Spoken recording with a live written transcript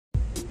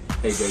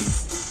Hey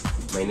guys,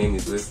 my name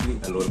is Wesley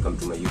and welcome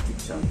to my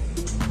YouTube channel.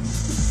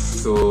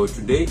 So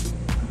today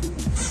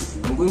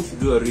I'm going to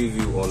do a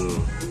review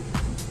on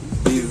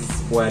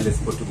these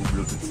wireless portable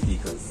Bluetooth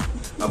speakers.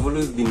 I've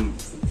always been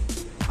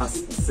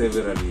asked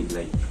severally,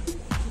 like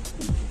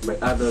by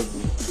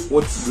others,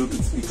 what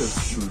Bluetooth speakers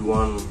should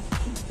one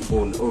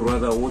own, or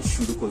rather what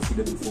should you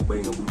consider before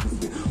buying a Bluetooth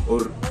speaker, or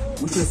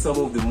which are some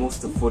of the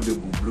most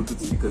affordable Bluetooth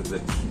speakers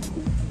that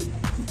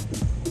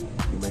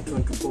you might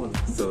want to own.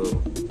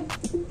 So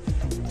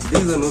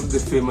these are not the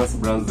famous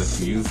brands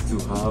that you used to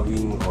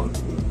having, or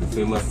the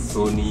famous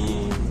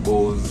Sony,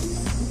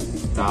 Bose,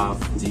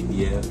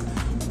 JBL,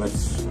 but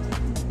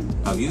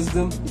I've used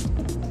them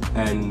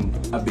and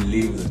I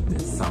believe that they're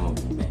some of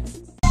the best.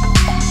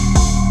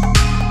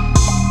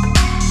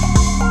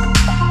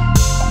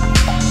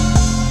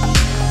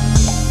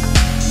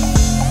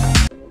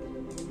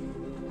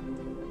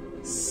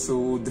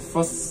 So the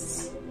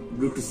first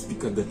Bluetooth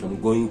speaker that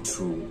I'm going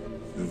to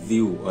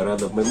review, or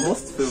rather my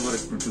most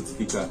favorite Bluetooth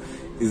speaker,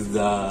 is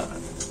the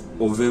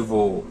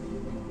Ovevo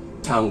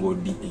Tango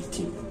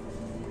D18.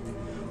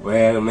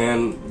 Well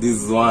man,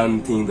 this is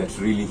one thing that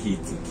really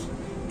hits it.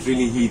 It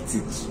really hits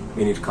it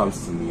when it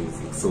comes to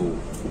music. So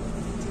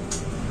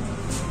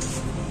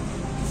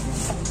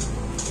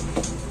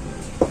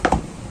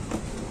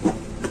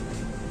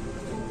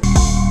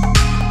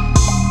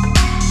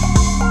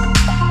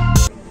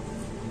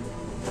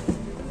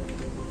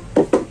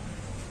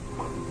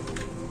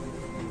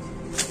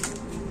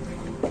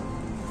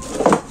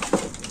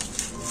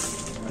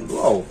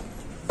wow,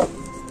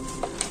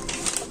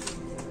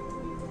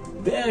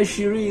 there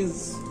she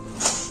is.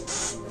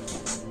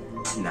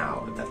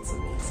 Now that's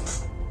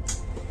amazing.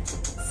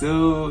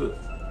 So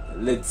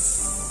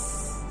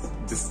let's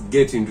just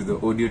get into the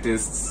audio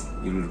tests.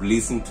 You'll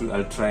listen to,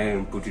 I'll try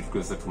and put it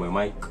closer to my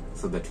mic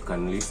so that you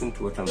can listen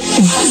to what I'm doing.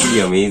 It's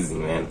really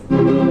amazing, man.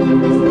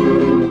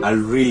 I'll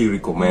really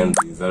recommend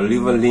this. I'll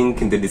leave a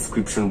link in the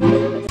description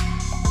below.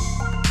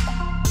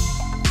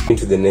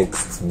 Into the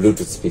next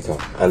Bluetooth speaker,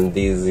 and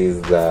this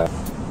is the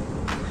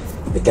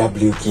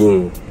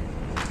WKing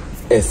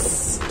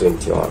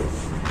S21.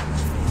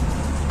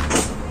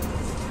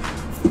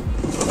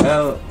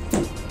 Well,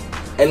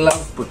 I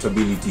love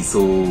portability, so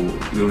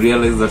you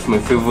realize that my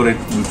favorite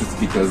Bluetooth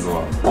speakers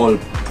were all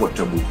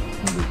portable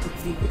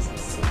Bluetooth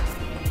devices. So,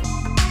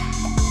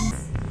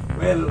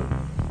 well,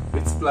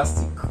 it's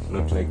plastic,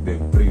 not like the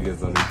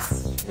previous one.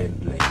 It's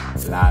had like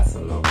glass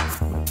all over.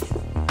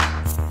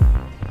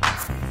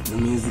 The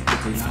music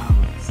that I love,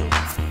 so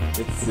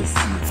let's just see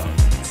how it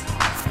sounds.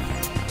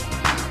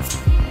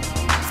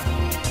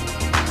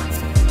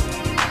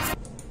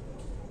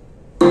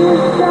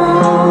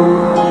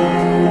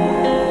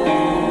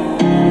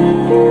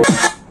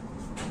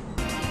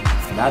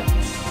 That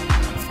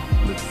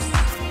looks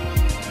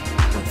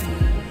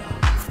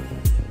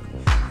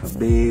the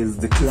bass,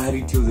 the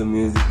clarity of the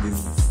music,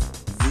 there's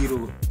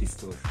zero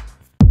distortion.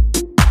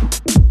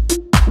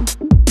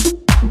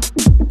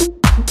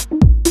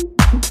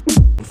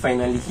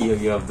 Finally, here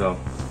we have the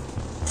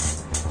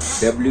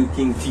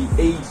WKing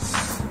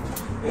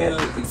T8. Well,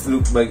 it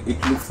looks bulky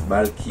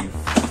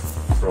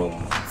from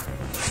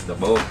the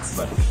box,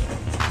 but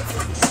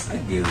I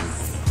guess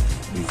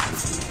this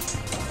is it.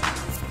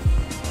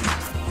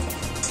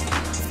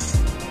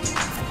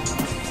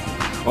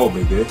 Oh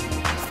baby,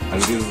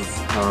 and this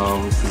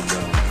comes with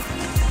the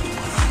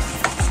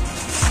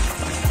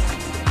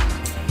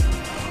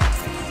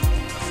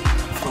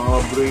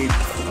fabric,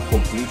 a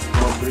complete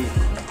fabric.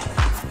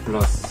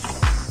 Plus,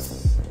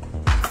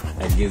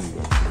 I guess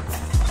you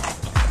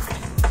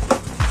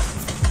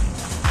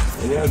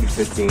and I'll be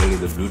testing only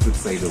the Bluetooth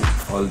side of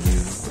all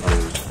these,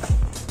 and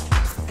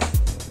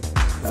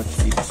that's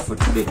it for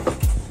today.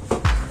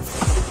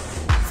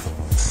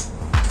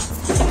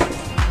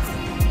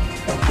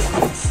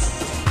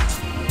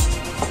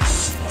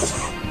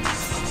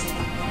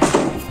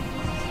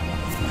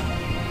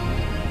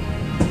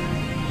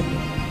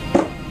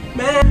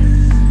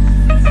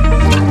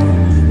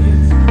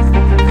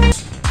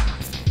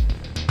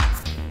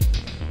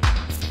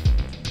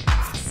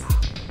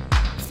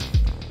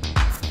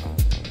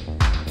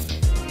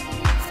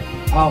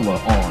 Power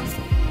on.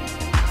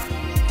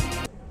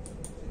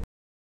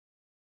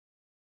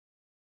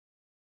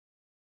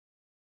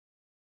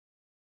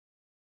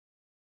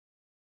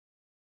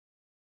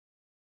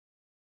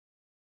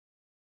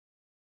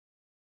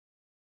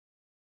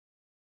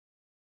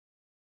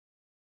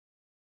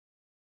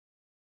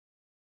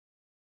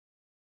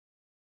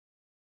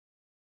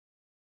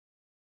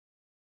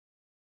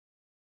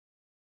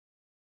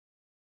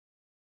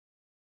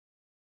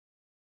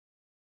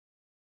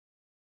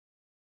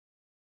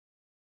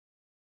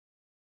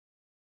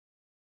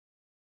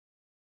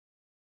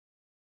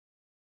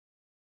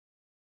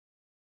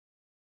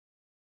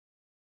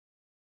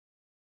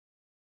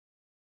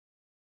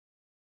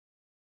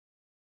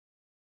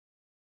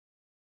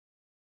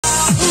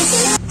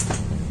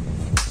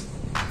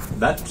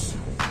 That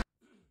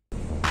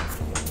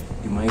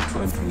you might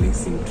want to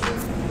listen to.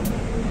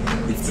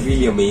 It's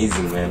really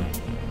amazing, man.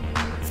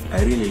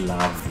 I really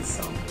love this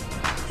sound.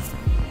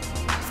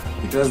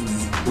 it has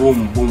this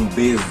boom boom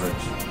bass that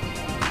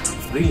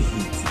really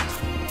hits it.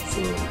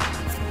 So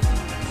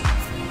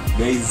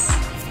guys,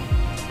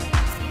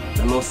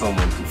 I know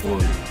someone to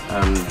own,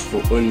 and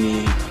for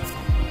only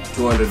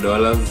 $200,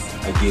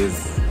 I guess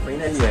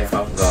finally I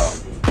have the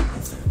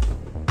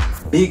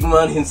big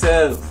man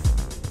himself,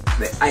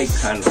 the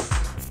iKANOO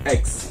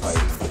X5.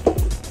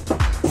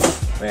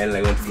 Well,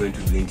 I want to go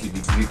into the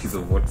nitty-gritties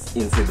of what's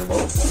inside the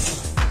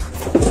box.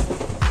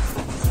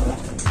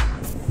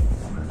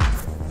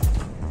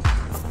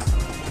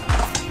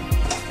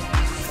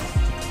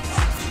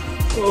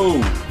 Oh,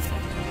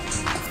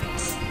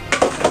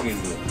 okay,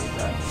 look at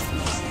that.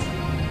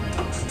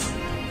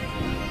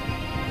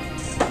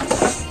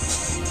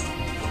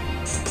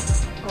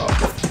 Oh,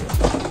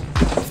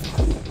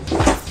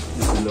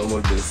 this is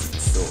normal basic.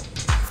 So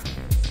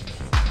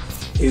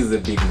here's the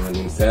big man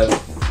himself,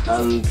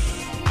 and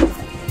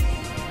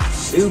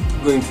it's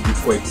going to be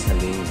quite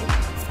challenging.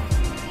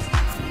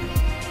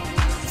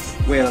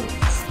 Well,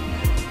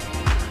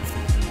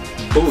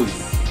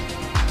 Bose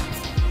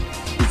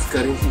is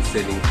currently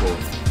selling for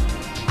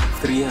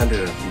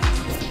 $350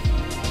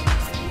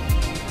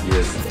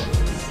 US,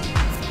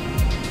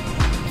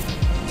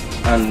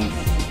 and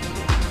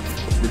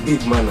the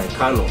big man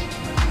iKANOO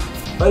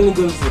only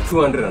goes for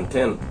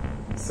 $210.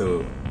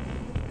 So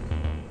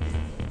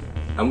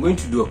I'm going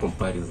to do a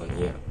comparison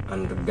here,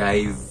 and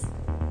guys,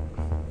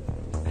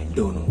 I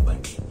don't know,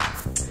 but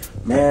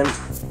man,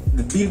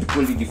 the build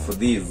quality for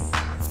this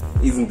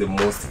isn't the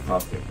most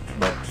perfect,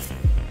 but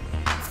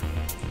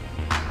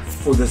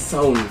for the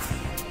sound,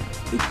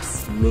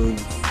 it's made,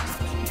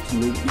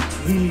 it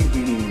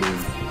really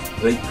made.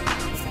 Like,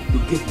 you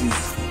get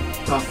this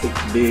perfect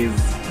bass,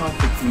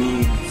 perfect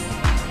mids,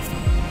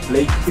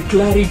 like the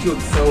clarity of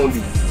the sound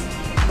is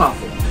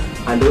perfect,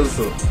 and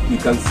also you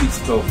can switch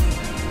it off,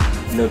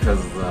 not as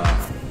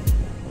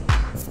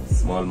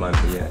small man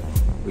here,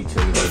 which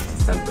only goes to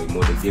standby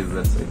mode. I guess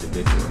that's why the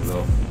battery was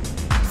off.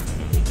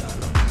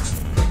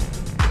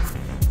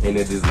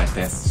 Anyway, this is my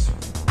test.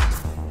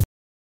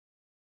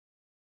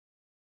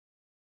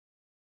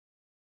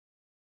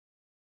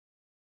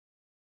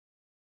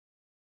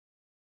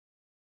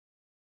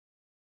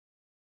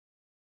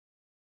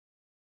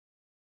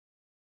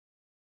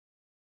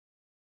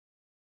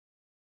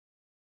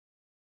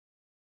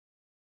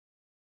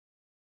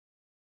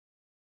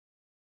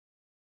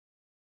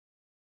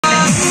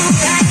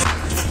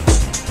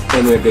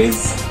 Anyway guys,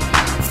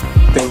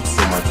 thanks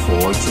so much for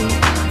watching.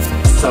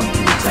 Sub to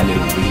the channel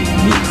really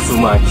means so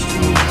much to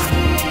me,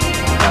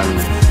 and